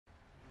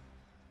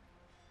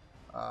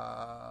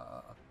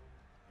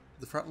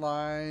The front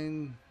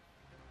line.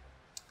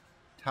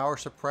 Tower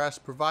suppress.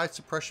 Provide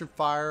suppression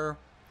fire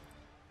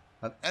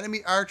on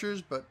enemy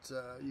archers, but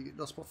you get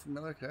no support from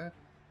melee. Okay.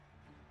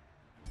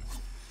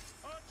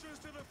 Archers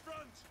to the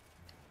front.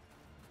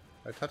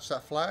 I touch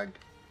that flag.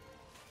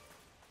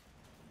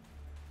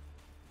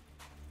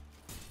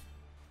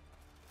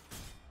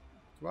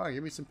 Come on,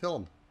 give me some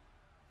pillum.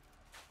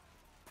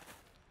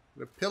 I'm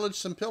gonna pillage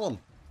some pillum.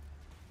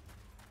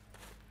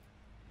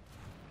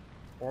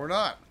 Or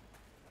not.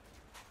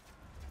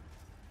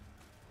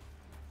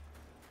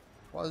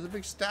 Well, there's a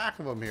big stack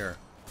of them here.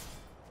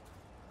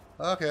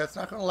 Okay, that's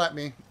not gonna let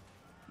me.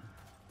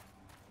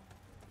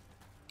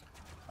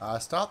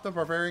 Stop the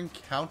barbarian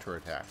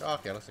counterattack.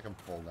 Okay, looks like I'm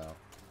full now.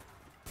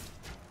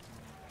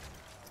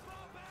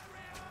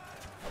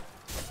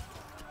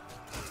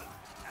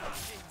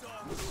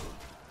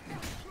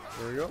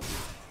 There we go.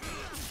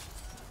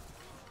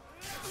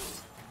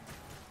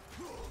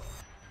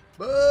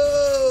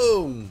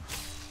 Boom!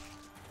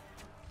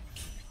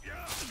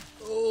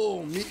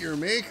 Oh, meet your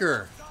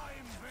maker.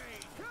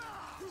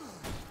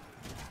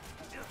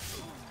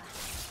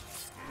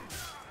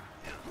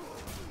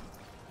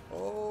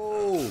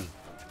 Oh.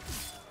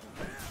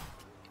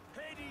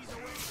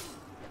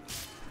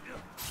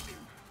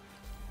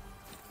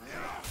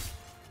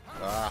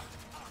 Ah.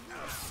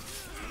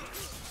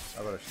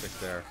 I better stick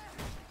there.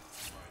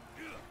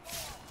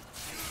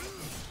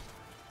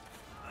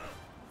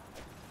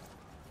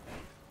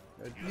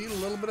 I need a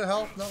little bit of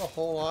health, not a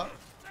whole lot.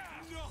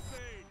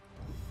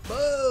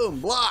 Boom!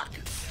 Block!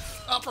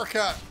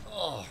 Uppercut!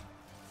 Oh.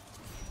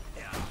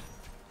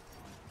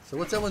 So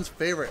what's everyone's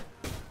favorite?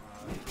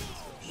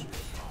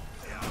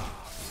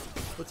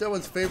 What's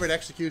everyone's favorite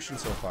execution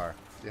so far?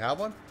 Do you have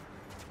one?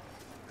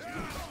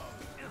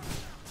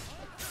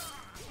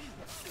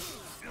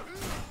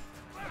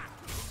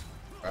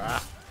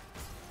 Ah.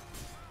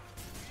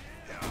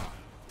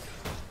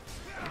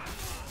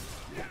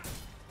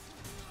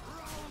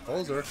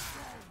 Poser.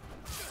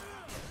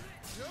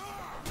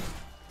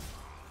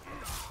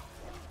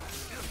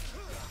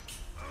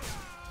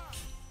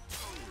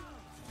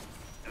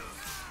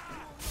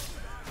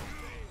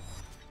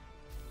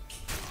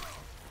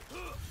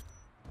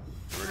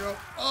 Here we go.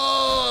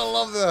 Oh, I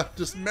love the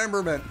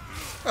dismemberment.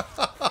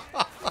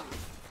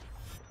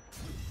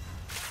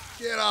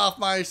 Get off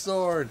my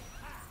sword.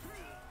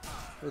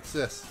 What's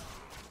this?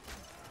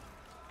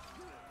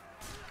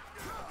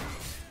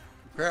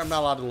 Apparently I'm not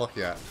allowed to look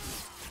yet.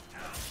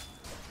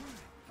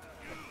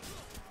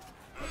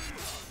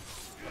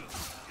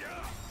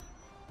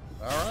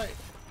 Alright.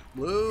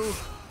 Blue.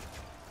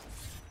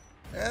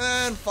 And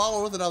then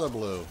follow with another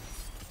blue.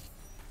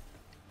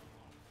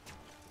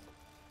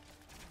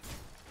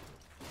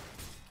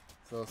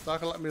 So it's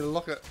not going to let me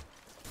look at...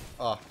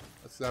 Oh,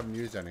 let's see, I haven't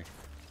used any.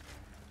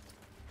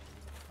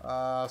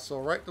 So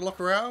right to look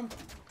around.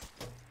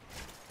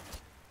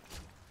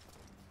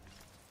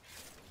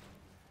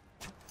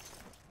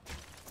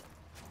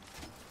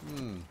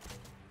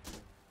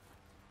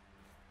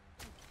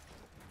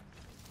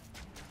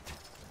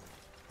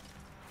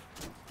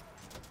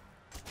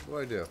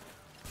 What do I do?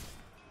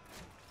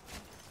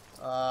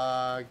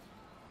 I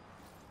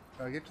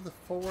get to the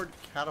forward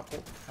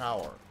catapult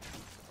tower.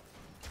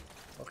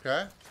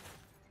 Okay.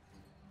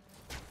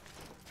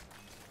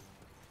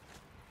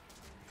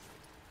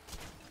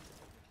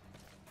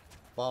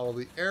 Follow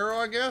the arrow,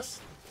 I guess.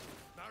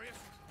 Marius,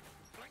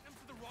 flank them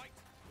to the right.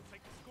 We'll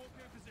take the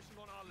Scorpion position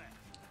on our left.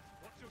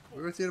 What's your call?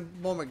 We're going to see in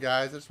a moment,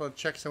 guys. I just want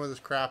to check some of this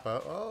crap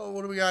out. Oh,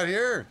 what do we got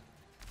here?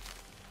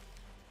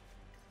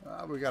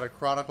 We got a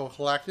Chronicle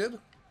collected.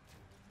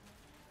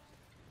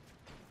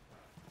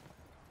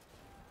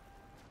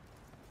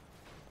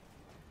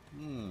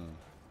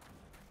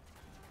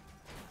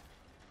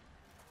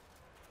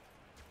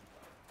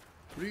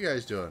 What are you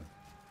guys doing?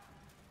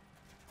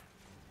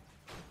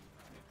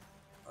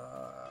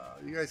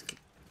 You guys...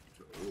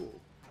 Ooh.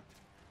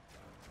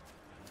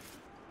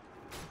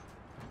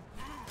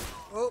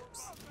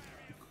 Oops.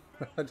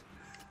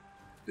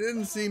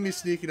 Didn't see me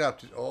sneaking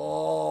up.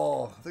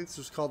 Oh, I think this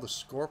was called the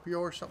Scorpio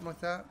or something like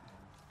that.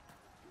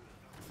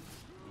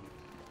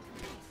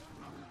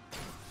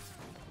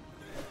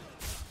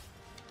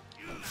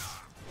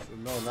 So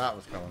knowing that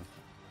was coming.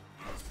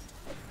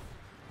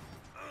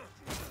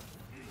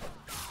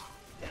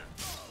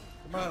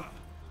 Come on.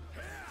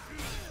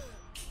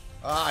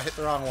 Ah, I hit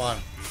the wrong one.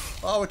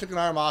 Oh, we took an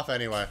arm off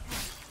anyway.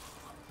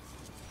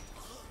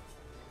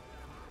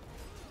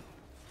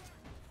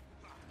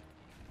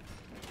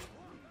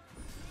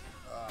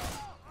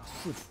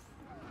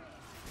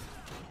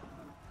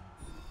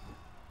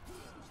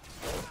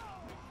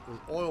 There's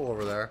oil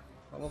over there.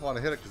 I don't know if I want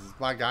to hit it because it's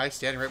my guy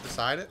standing right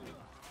beside it.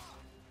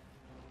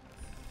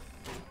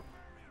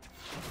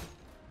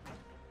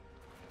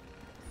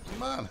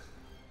 Come on.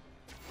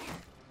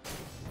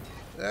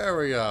 There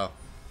we go.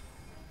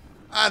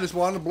 I just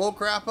wanted to blow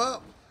crap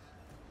up.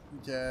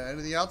 Okay,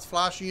 anything else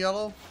flashing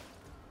yellow?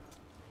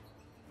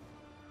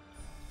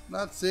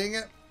 Not seeing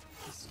it.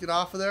 Let's get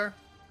off of there.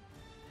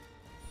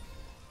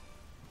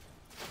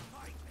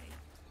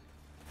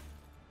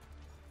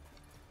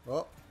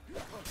 Oh.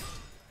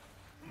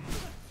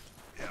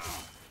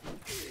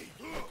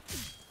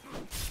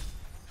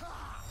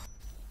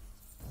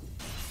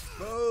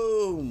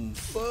 Boom!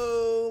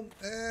 Boom!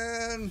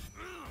 And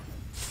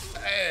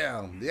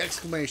bam! The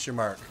exclamation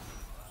mark.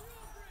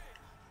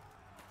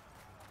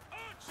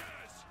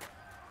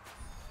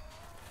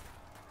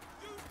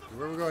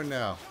 Where are we going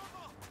now?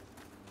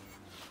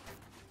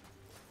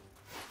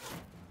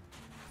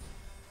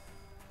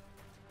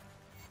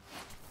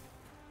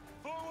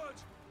 Forward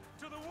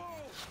to the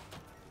wall.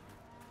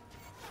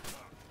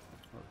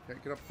 Oh,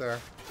 can't get up there.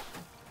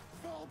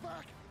 Fall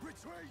back.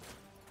 Retreat.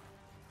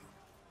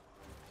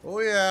 Oh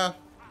yeah.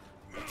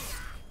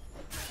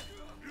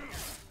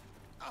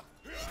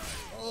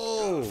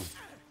 Oh.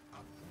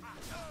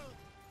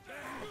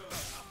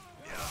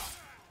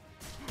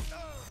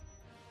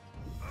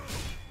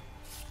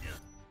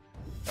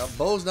 That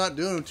bow's not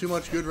doing him too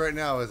much good right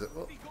now, is it?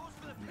 Oh.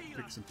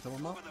 Pick some fill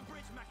him up.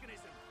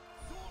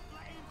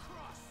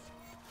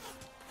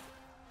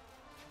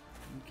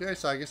 Okay,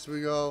 so I guess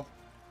we go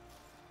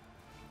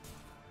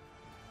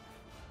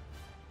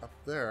up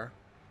there.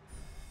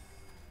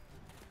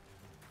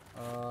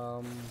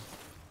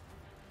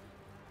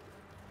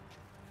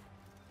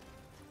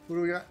 What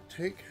do we got?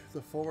 Take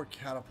the forward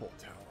catapult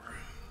tower,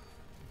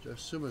 which I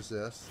assume is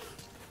this.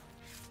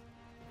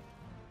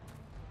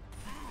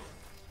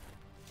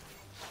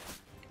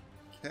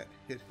 Can't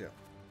hit him.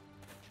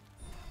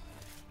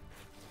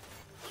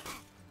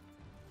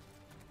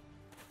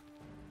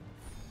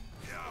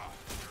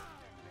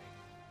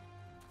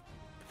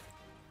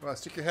 Come on,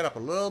 stick your head up a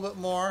little bit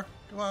more.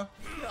 Come on.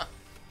 Yeah.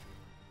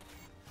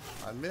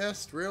 I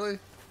missed, really?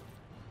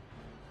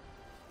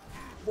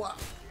 Wow.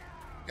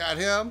 Got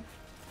him.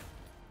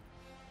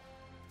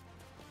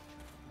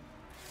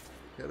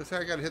 Okay, looks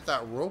like I gotta hit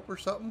that rope or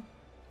something.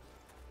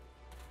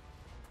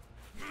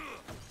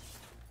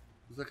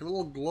 There's like a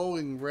little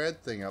glowing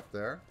red thing up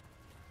there.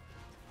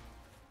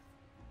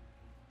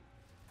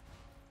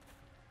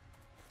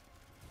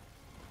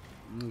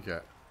 Okay.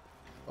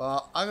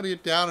 Well, I'm gonna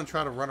get down and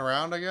try to run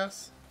around, I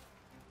guess.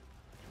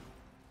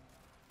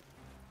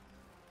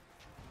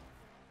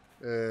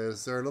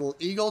 Is there a little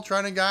eagle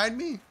trying to guide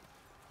me?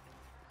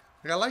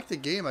 Like, I like the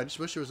game, I just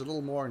wish it was a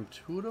little more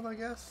intuitive, I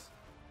guess.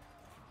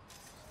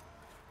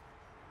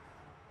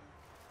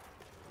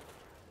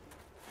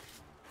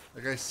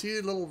 Like, I see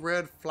little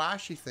red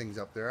flashy things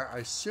up there. I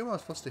assume I'm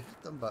supposed to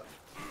hit them, but...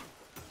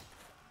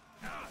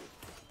 A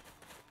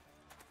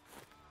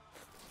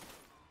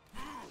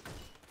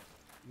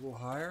little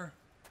higher?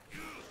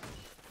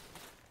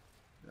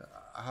 Yeah,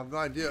 I have no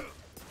idea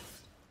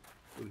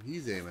what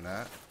he's aiming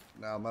at.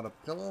 Now I'm gonna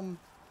kill him.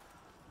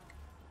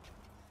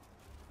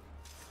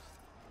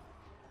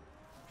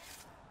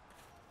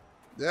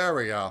 There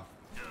we go.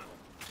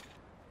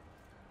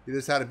 You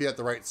just had to be at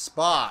the right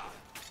spot.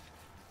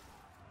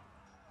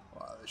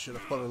 Wow, they should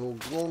have put a little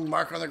glowing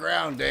mark on the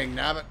ground, dang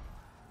nabbit.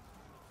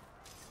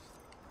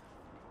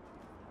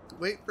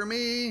 Wait for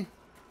me.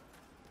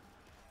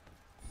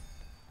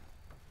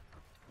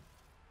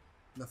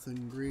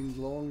 Nothing green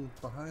glowing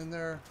behind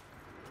there.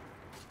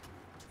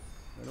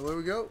 And away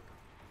we go.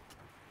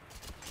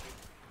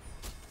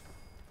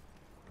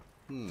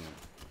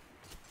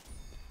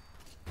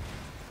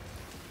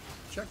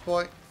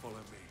 Checkpoint. Follow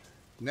me.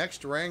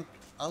 Next rank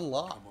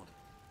unlocked. Come on.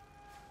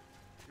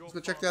 Let's go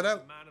check that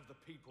out. Man of the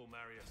people,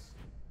 Marius.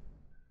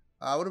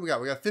 What do we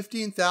got? We got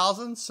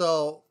 15,000.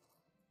 So,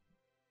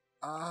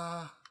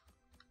 I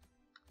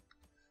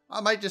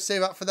might just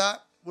save up for that.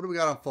 What do we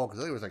got on focus?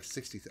 I think it was like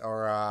 60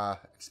 or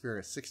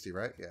experience 60,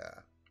 right? Yeah.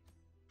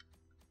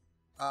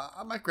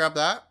 I might grab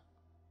that.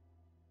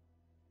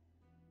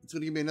 It's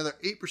going to give me another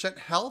 8%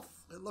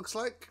 health, it looks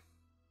like.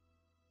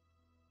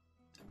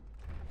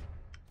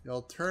 The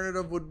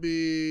alternative would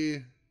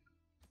be...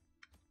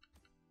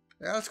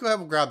 Yeah, let's go ahead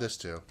and grab this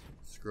too.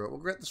 Screw it. We'll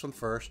get this one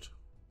first.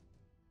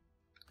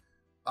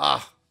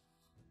 Ah!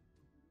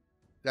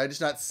 Did I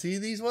just not see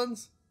these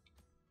ones?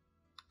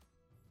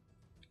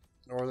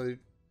 Or they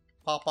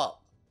pop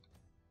up?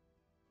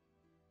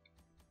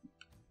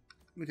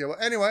 Okay, well,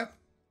 anyway.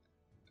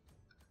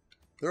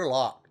 They're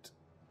locked.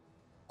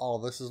 All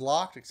of this is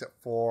locked except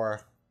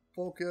for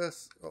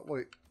focus. Oh,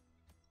 wait.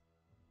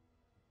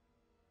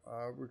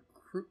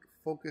 Recruit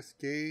focus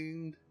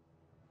gained.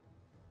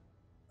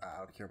 I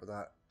don't care about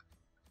that.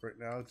 Right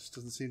now, it just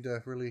doesn't seem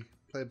to really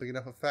play a big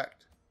enough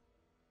effect.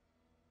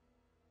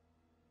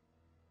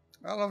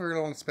 I don't know if we're going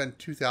to want to spend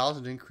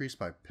 2,000 to increase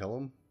my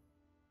Pilum.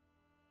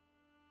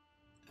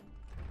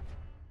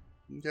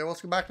 Okay, well, let's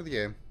go back to the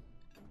game.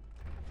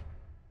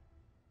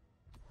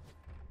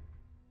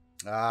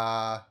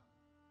 25%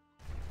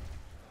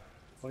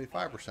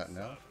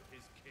 now.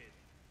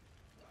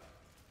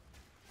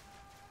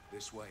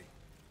 This way.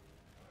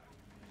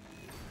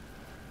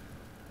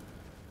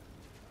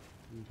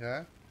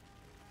 Okay.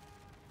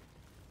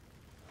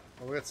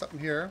 Well, we got something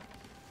here.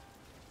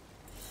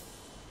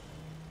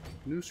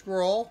 New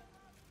scroll.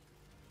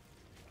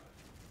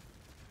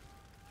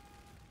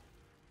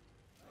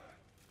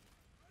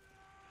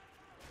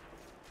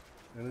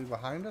 Anything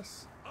behind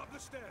us? Up the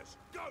stairs.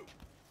 Go.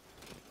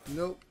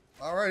 Nope.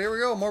 All right, here we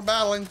go. More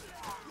battling.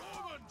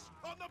 Romans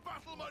on the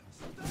battlements!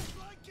 They're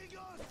flanking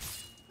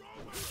us!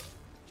 Romans!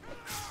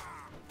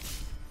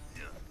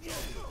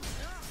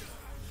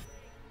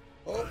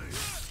 Oh.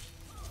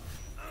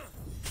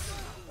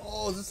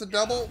 Oh, is this a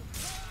double?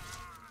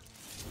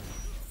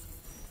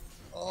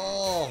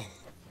 Oh.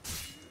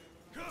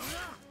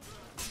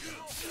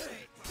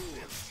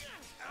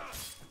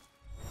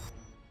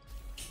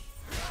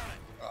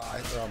 I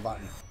hit the wrong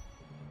button.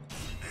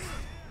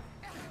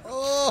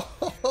 Oh!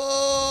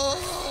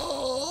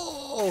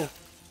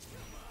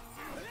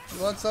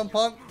 You want some,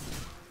 punk?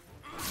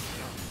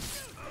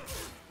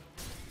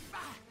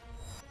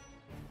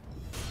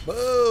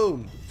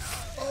 Boom!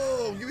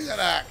 Oh, give me that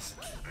axe.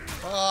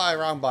 Oh,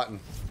 wrong button.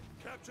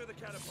 Capture the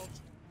catapult.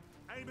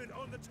 Aim it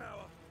on the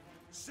tower.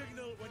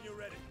 Signal when you're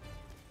ready.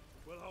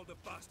 We'll hold the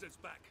bastards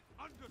back.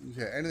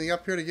 Okay, anything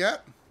up here to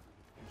get?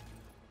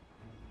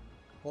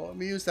 Well, let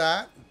me use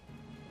that.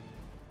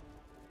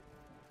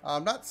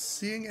 I'm not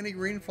seeing any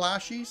green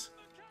flashies.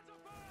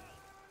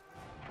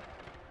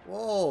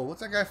 Whoa,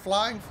 what's that guy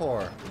flying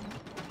for?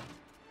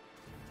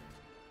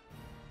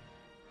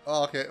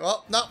 Oh, okay,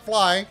 well, not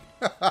flying.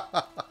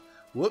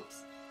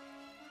 Whoops.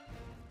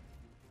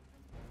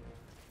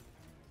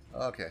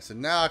 Okay, so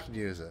now I can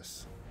use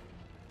this.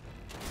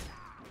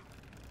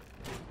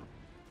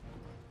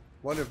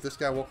 Wonder if this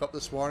guy woke up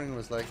this morning and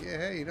was like, yeah,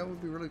 hey, you know what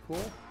would be really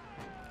cool?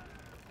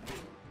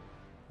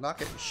 Not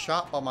getting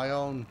shot by my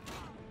own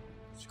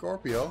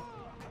Scorpio.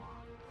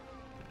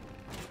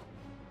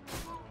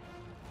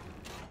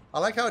 I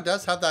like how it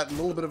does have that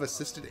little bit of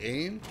assisted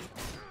aim.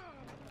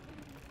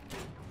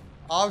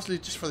 Obviously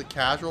just for the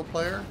casual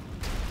player.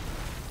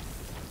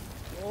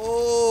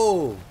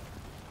 Oh!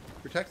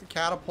 Protect the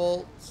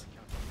catapults.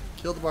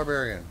 Kill the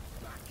barbarian.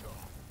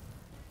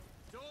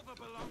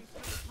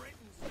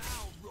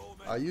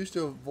 I used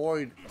to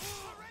avoid...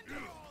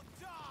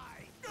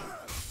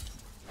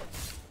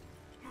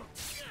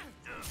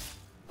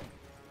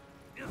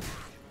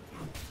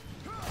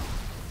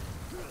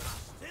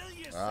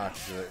 Ah,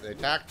 they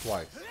attacked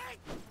twice.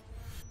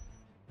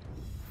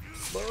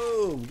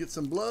 Boom! Get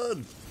some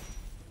blood.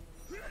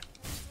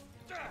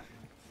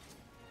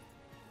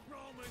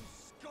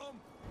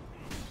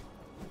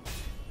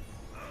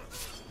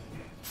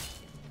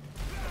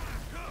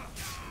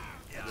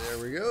 There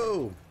we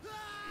go.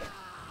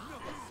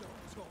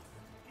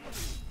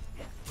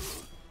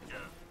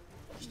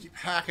 Just keep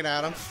hacking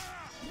at him.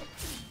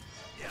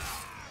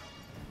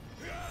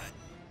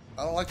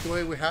 I don't like the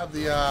way we have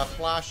the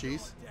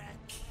flashies.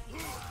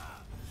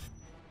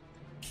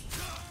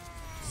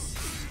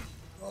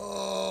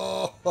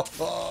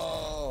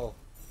 Oh!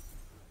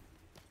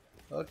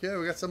 Okay,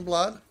 we got some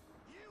blood.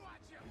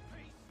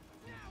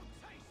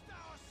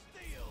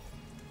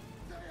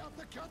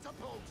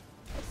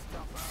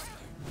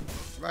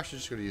 I'm actually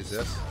just going to use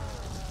this.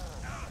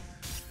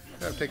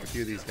 Gotta take a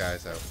few of these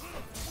guys out.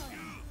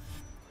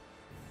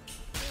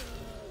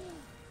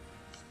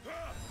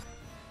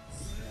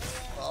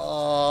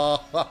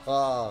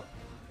 Oh!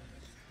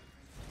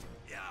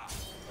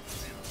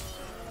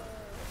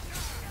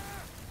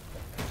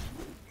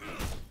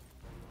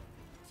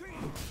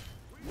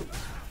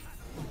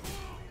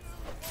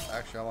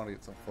 Actually, I want to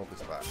get some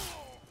focus back.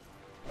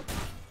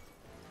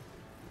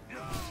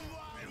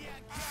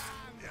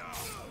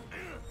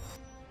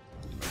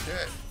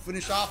 Okay,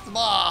 finish off the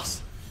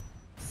boss.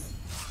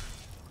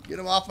 Get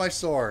him off my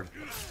sword.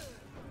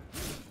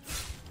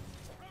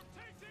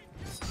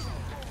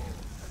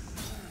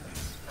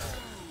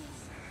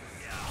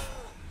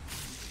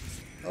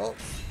 Oh,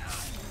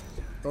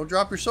 don't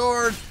drop your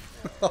sword.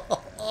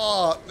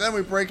 Oh, then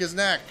we break his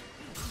neck.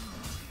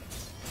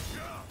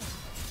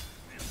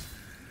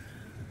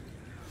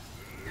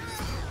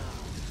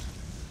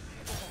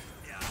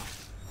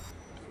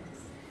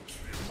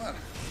 Come on.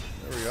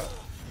 There we go.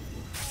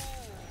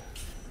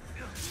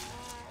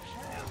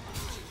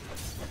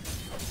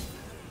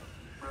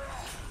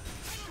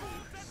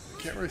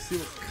 Can't really see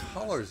what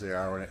colors they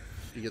are when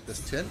you get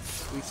this tint.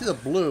 You can see the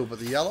blue, but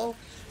the yellow?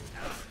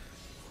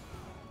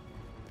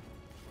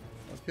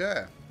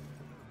 Okay.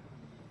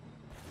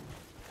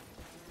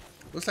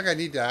 Looks like I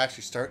need to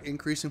actually start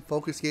increasing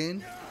focus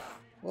gain.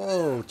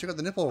 Whoa, check out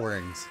the nipple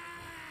rings.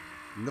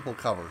 Nipple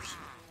covers.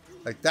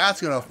 Like,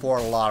 that's going to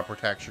afford a lot of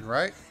protection,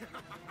 right?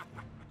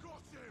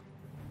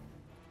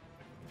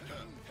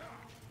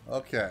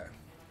 Okay.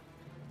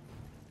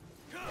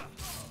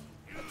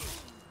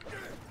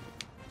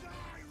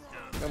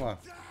 Come on.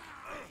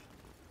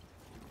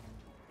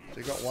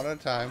 Take out one at a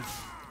time.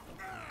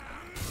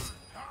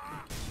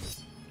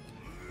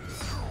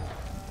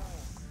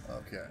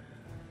 Okay.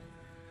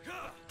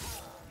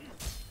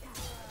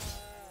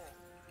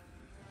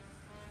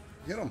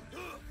 Get him.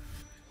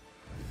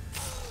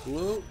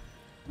 Blue,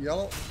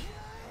 yellow.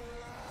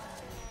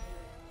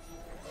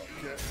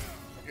 Okay.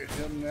 Get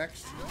him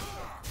next.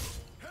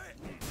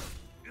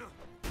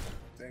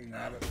 Dang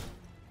nabbit.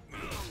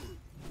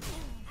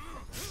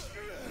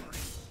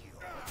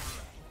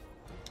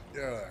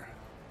 There.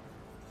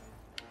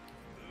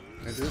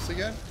 Can I do this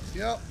again?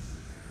 Yep.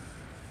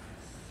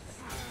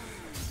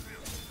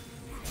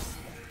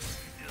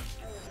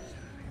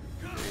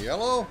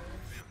 yellow.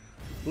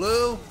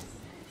 Blue.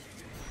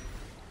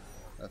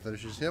 That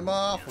finishes him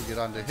off. We'll get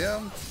onto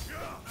him.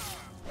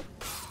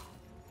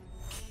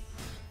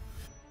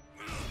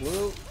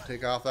 Blue.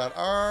 Take off that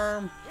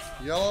arm.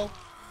 Yellow.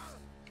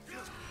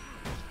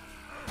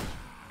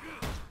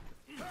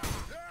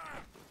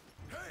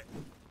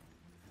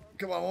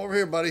 Come on, over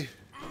here, buddy.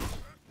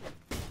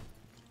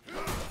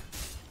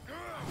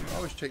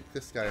 Always take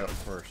this guy out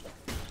first.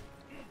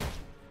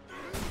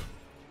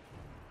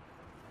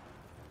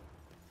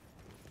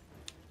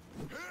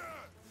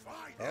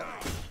 Oh.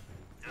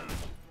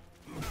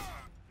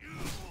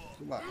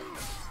 Come on.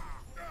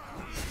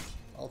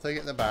 I'll take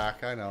it in the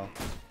back, I know.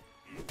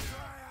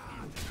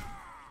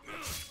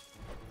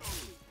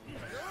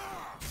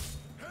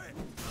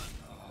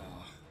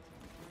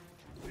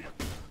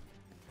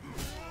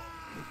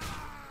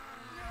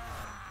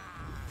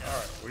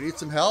 Alright, we need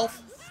some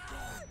health.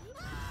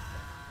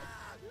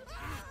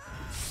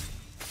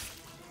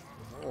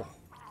 Oh.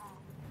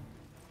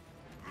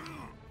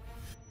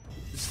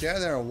 Just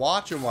stand there and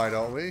watch him, why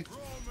don't we?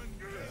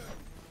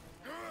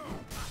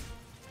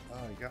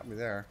 Oh, he got me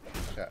there.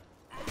 Okay.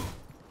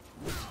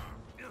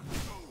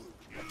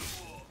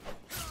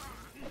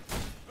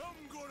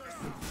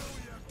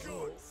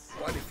 Oh,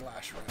 why'd he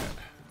flash red?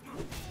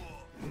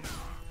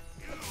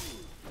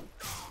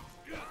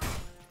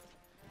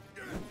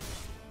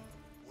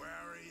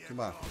 Come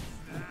on.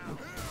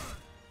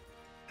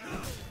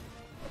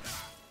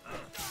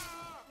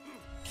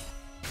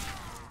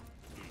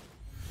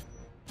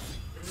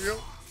 Here we go.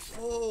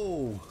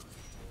 Oh.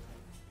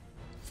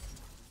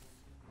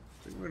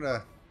 I think we're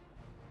gonna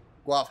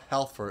go off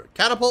health for it.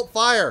 Catapult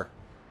fire!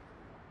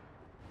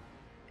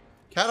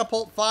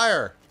 Catapult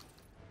fire!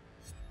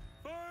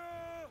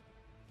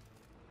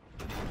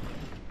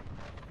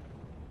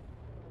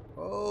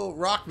 Oh,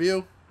 rock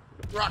view.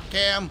 Rock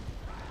cam.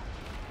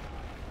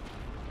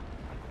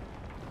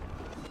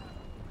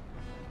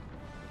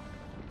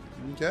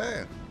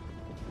 Okay.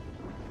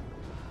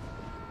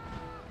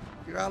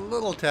 You got a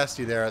little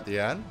testy there at the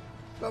end,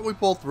 but we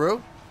pulled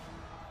through.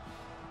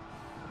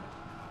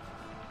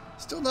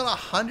 Still not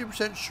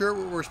 100% sure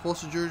what we're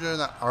supposed to do during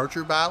that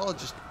archer battle.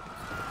 Just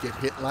get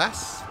hit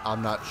less.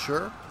 I'm not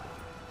sure.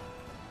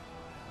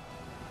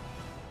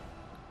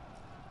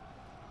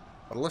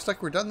 But it looks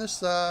like we're done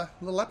this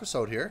little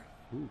episode here.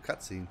 Ooh,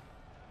 cutscene.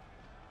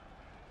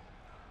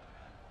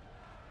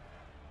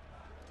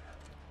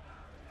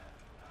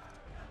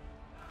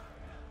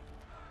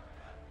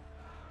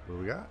 What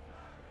do we got?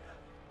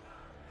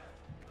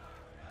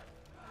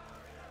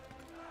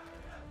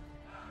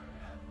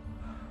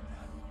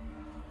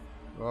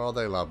 Oh,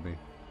 they love me.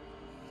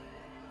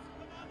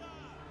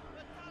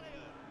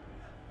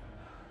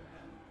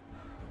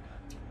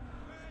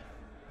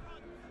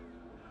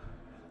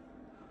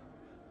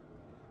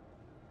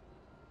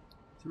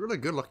 It's a really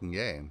good looking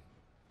game.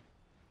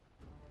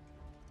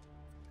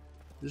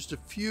 Just a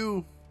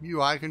few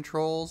UI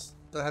controls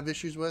that I have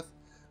issues with.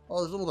 Oh,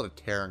 there's a little bit of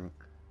tearing.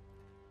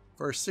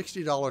 For a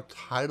 $60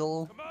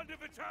 title,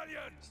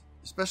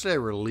 especially a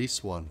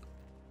release one,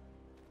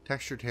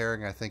 texture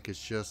tearing I think is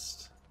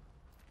just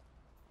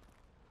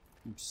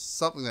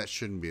something that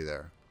shouldn't be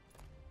there.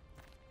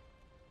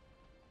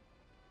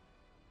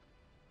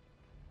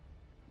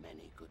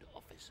 Many good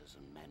officers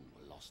and men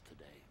were lost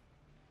today.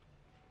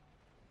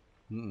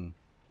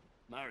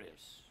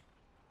 Marius,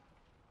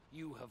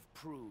 you have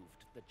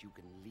proved that you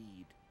can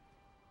lead.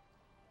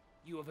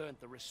 You have earned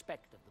the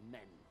respect of the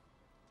men.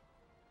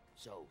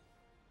 So,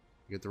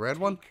 you get the red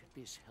one? take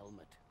this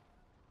helmet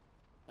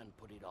and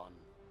put it on.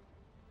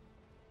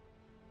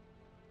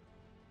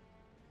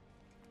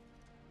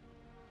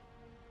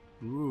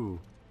 Ooh.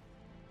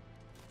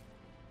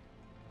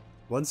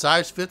 One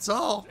size fits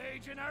all.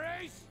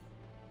 Legionaries,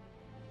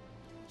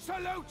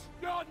 salute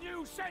your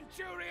new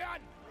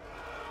centurion.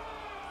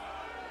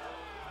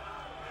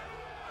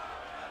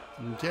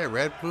 Okay,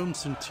 red plume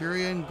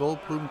centurion, gold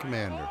plume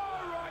commander.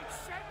 All right,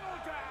 settle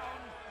down.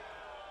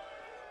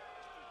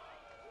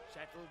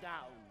 Settle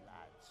down,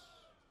 lads.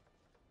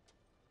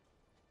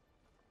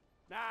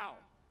 Now,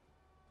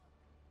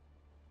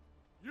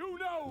 you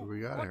know What do we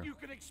got what here? you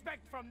can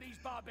expect from these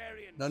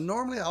barbarians. Now,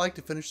 normally I like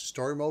to finish the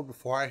story mode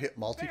before I hit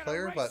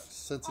multiplayer, but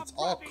since it's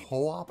all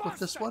co-op with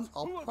this one,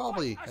 I'll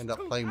probably end up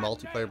playing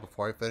multiplayer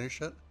before I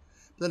finish it.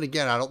 But then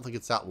again, I don't think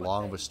it's that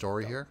long of a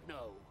story here.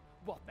 Know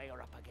what they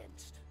are up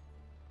against.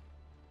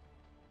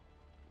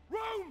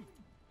 Rome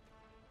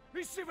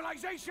is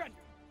civilization.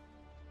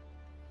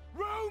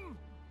 Rome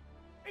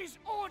is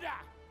order.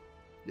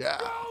 Yeah.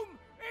 Rome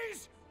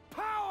is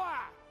power.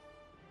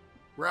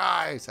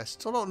 Ryse. I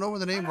still don't know where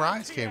the name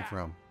Ryse came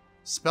from.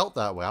 Spelt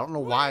that way. I don't know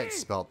why it's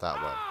spelt that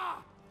way.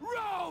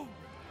 Rome.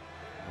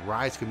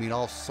 Rise could mean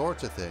all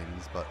sorts of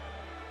things, but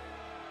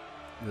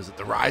is it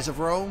the rise of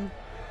Rome?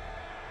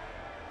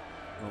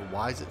 Or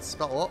why is it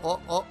spelled?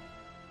 Oh.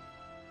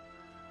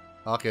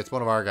 Okay, it's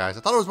one of our guys. I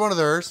thought it was one of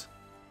theirs.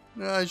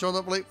 I showed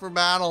up late for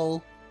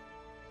battle.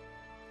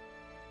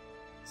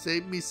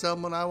 Save me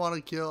someone I want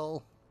to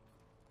kill.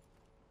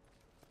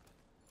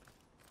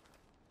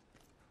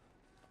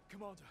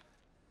 Commander,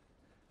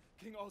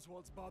 King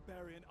Oswald's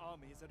barbarian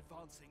army is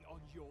advancing on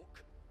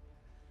York.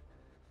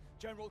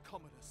 General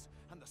Commodus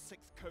and the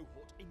 6th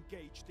cohort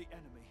engaged the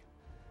enemy,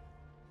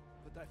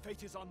 but their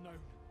fate is unknown.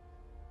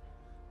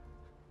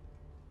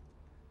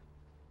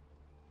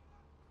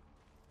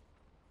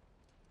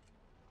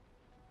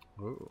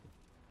 Ooh.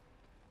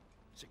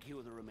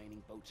 Secure the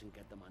remaining boats and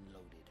get them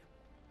unloaded,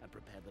 and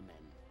prepare the men.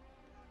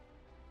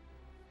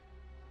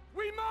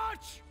 We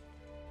march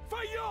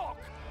for York!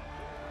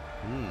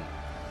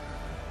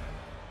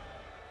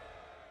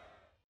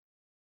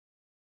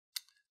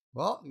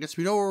 Well, I guess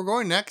we know where we're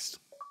going next.